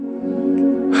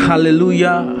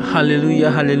Hallelujah,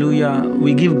 hallelujah, hallelujah.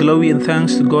 We give glory and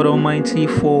thanks to God Almighty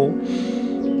for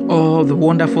all the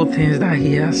wonderful things that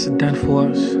He has done for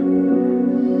us.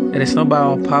 It is not by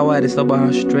our power, it is not by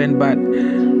our strength, but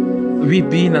we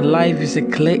being alive is a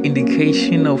clear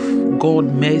indication of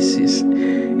God's mercies.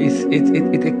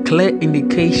 It's a clear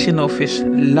indication of His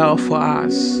love for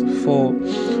us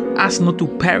not to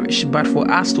perish, but for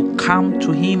us to come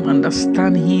to Him,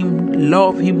 understand Him,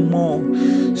 love Him more,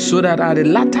 so that at the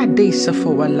latter days of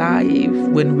our life,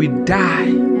 when we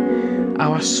die,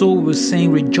 our soul will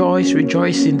sing, rejoice,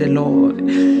 rejoice in the Lord.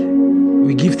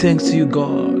 We give thanks to you,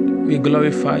 God. We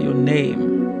glorify your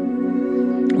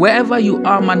name. Wherever you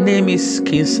are, my name is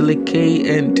Kingsley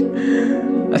Kay, and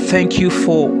I thank you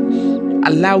for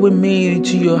allowing me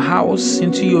into your house,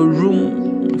 into your room,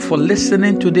 for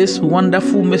listening to this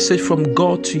wonderful message from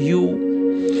God to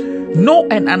you. Know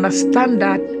and understand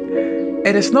that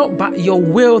it is not by your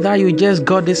will that you just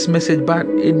got this message, but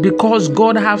because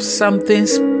God has something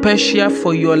special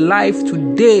for your life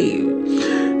today.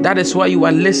 That is why you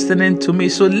are listening to me.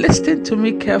 So listen to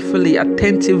me carefully,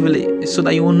 attentively, so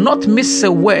that you will not miss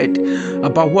a word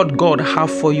about what God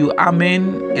has for you.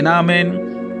 Amen and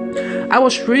amen. I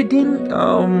was reading,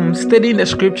 studying the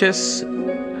scriptures,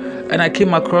 and I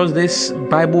came across this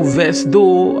Bible verse.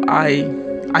 Though I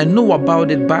know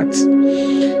about it, but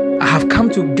I have come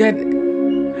to get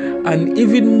an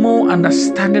even more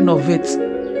understanding of it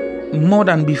more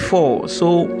than before.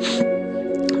 So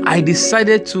I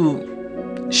decided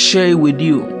to share it with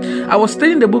you. I was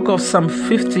studying the book of Psalm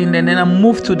 15, and then I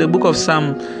moved to the book of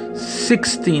Psalm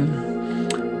 16,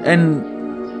 and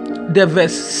the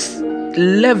verse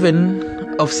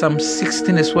 11 of Psalm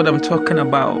 16 is what I'm talking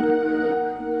about.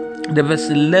 The verse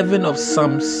 11 of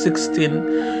Psalm 16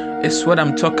 is what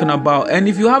I'm talking about. And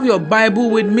if you have your Bible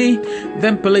with me,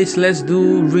 then please let's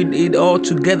read it all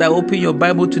together. Open your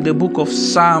Bible to the book of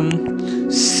Psalm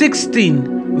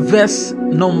 16, verse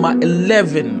number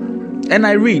 11. And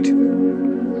I read,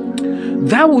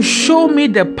 "Thou wilt show me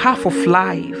the path of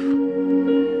life,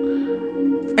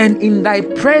 and in thy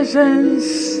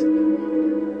presence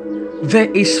there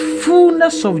is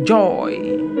fullness of joy,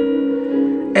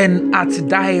 and at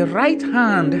thy right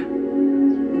hand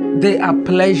there are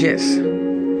pleasures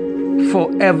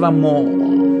forevermore."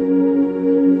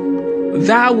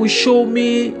 Thou wilt show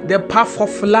me the path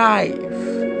of life,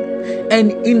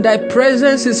 and in thy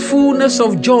presence is fullness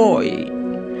of joy,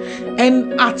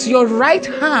 and at your right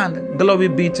hand, glory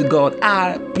be to God,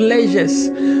 are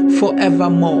pleasures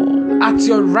forevermore. At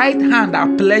your right hand are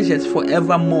pleasures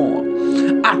forevermore.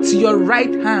 At your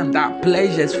right hand are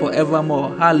pleasures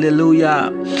forevermore.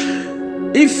 Hallelujah.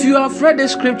 If you have read the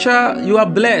scripture, you are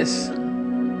blessed.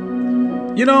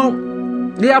 You know,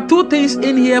 there are two things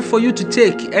in here for you to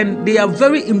take, and they are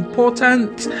very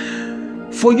important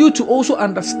for you to also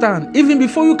understand. Even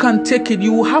before you can take it,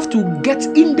 you will have to get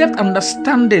in-depth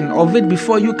understanding of it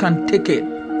before you can take it.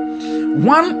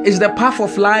 One is the path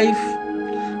of life.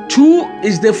 Two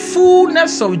is the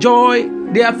fullness of joy.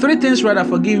 There are three things, rather,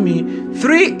 forgive me.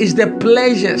 Three is the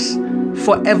pleasures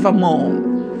forevermore.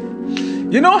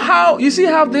 You see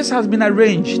how this has been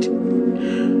arranged.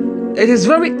 It is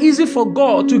very easy for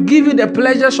God to give you the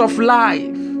pleasures of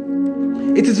life.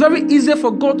 It is very easy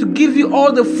for God to give you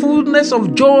all the fullness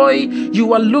of joy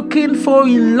you are looking for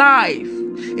in life.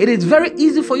 It is very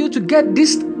easy for you to get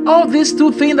all these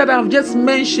two things that I've just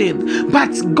mentioned.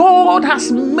 But God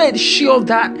has made sure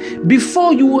that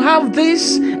before you have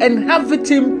this and have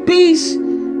it in peace,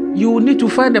 you will need to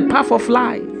find the path of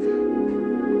life.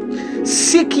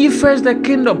 Seek ye first the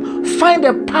kingdom. Find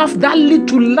a path that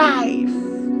leads to life.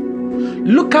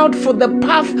 Look out for the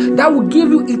path that will give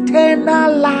you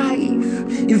eternal life,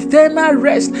 eternal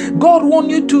rest. God wants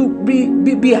you to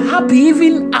be happy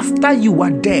even after you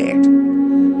are dead.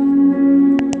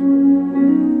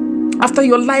 After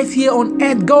your life here on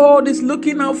earth, God is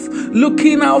looking out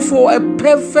for a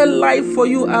perfect life for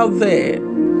you out there.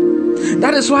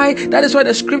 That is why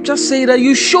the scriptures say that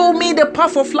you show me the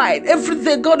path of life. Every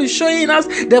day God is showing us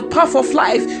the path of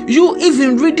life. You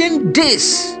even reading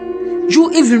this,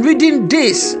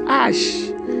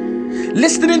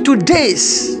 listening to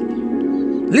this,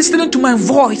 listening to my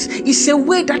voice is a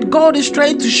way that God is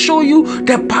trying to show you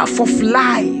the path of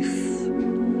life.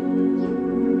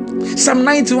 Psalm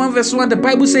 91 verse 1, the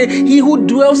Bible says, "He who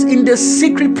dwells in the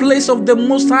secret place of the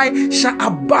Most High shall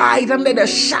abide under the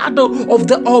shadow of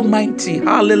the Almighty."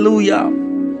 Hallelujah.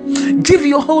 Give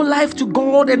your whole life to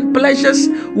God and pleasures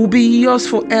will be yours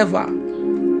forever.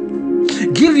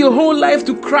 Give your whole life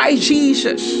to Christ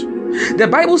Jesus. The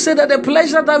Bible said that the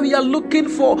pleasure that we are looking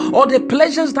for, or the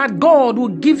pleasures that God will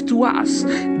give to us,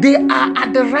 they are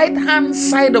at the right hand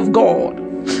side of God.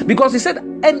 Because he said,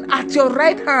 and at your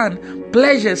right hand,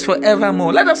 pleasures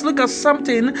forevermore. Let us look at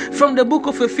something from the book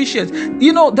of Ephesians.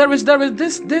 You know, there is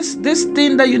this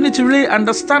thing that you need to really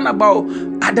understand about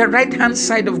at the right hand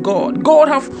side of God. God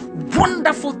have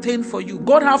wonderful thing for you.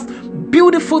 God have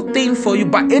beautiful thing for you,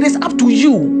 but it is up to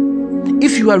you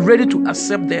if you are ready to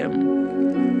accept them.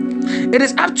 It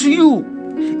is up to you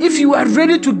if you are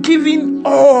ready to give in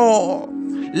all.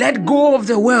 Let go of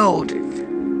the world.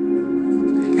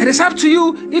 It is up to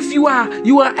you if you are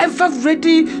ever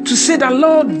ready to say that,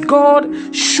 Lord God,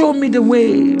 show me the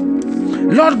way.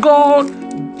 Lord God,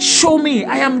 show me.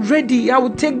 I am ready. I will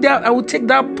take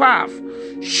that path.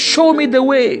 Show me the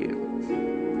way.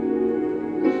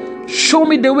 Show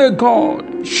me the way,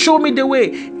 God. Show me the way.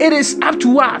 It is up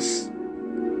to us.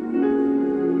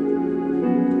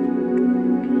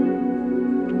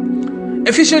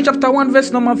 Ephesians chapter 1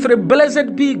 verse number 3.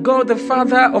 Blessed be God the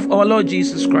Father of our Lord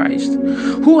Jesus Christ,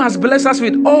 who has blessed us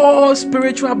with all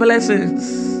spiritual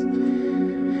blessings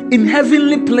in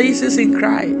heavenly places in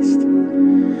Christ.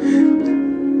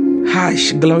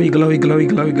 Hush, glory, glory, glory,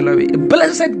 glory, glory.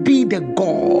 Blessed be the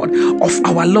God of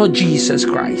our Lord Jesus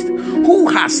Christ, who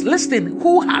has, listen,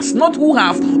 who has, not who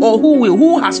have or who will,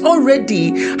 who has already,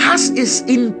 has is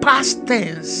in past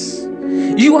tense.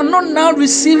 You are not now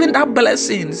receiving that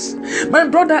blessings. My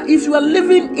brother, if you are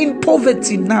living in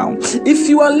poverty now, if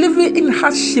you are living in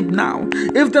hardship now,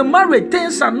 if the marriage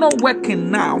things are not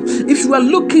working now, if you are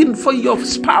looking for your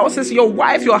spouses, your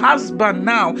wife, your husband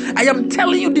now, I am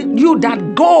telling you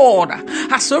that God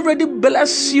has already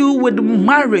blessed you with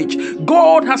marriage.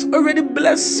 God has already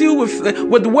blessed you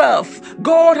with wealth.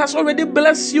 God has already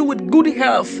blessed you with good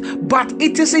health. But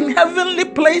it is in heavenly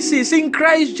places in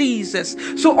Christ Jesus.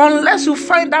 So unless you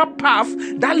find that path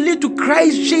that lead to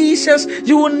Christ Jesus,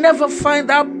 you will never find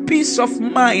that peace of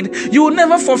mind. You will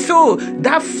never fulfill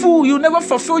that you will never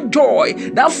fulfill joy,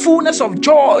 that fullness of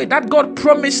joy that God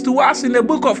promised to us in the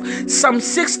book of Psalm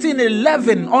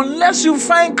 16:11. Unless you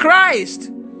find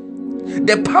Christ,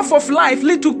 the path of life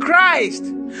lead to Christ.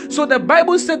 So the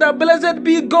Bible said that blessed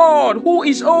be God, who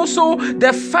is also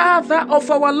the Father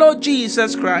of our Lord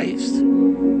Jesus Christ,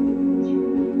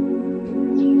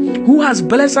 who has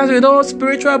blessed us with all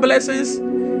spiritual blessings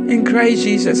in Christ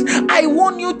Jesus. I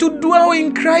want you to dwell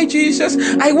in Christ Jesus.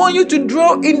 I want you to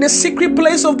dwell in the secret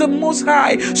place of the Most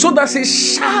High, so that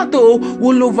His shadow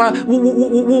will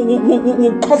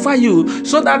cover you,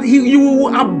 so that you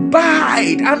will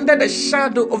abide under the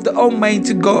shadow of the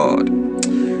Almighty God.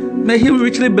 May He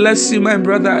richly bless you, my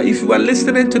brother. If you are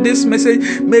listening to this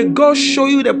message, may God show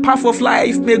you the path of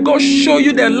life. May God show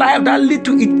you the life that leads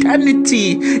to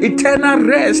eternity, eternal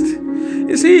rest.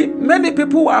 You see, many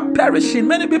people are perishing.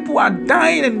 Many people are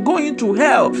dying and going to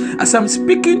hell. As I'm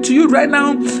speaking to you right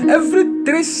now, every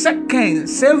 3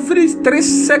 seconds,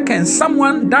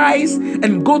 someone dies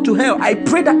and go to hell. I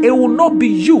pray that it will not be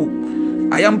you.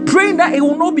 I am praying that it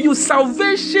will not be you.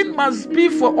 Salvation must be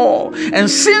for all. And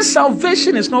since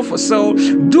salvation is not for sale,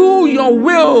 do your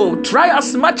will. Try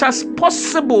as much as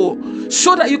possible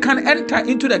so that you can enter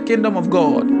into the kingdom of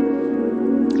God.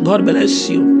 God bless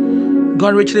you.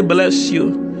 God richly bless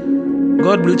you.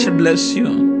 God richly bless you.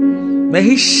 May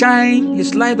He shine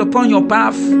His light upon your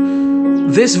path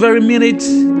this very minute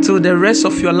till the rest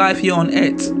of your life here on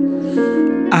earth.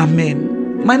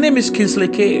 Amen. My name is Kingsley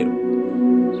Kay.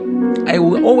 I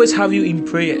will always have you in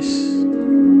prayers.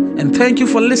 And thank you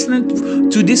for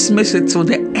listening to this message till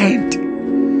the end.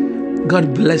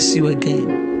 God bless you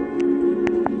again.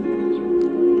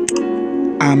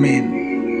 Amen.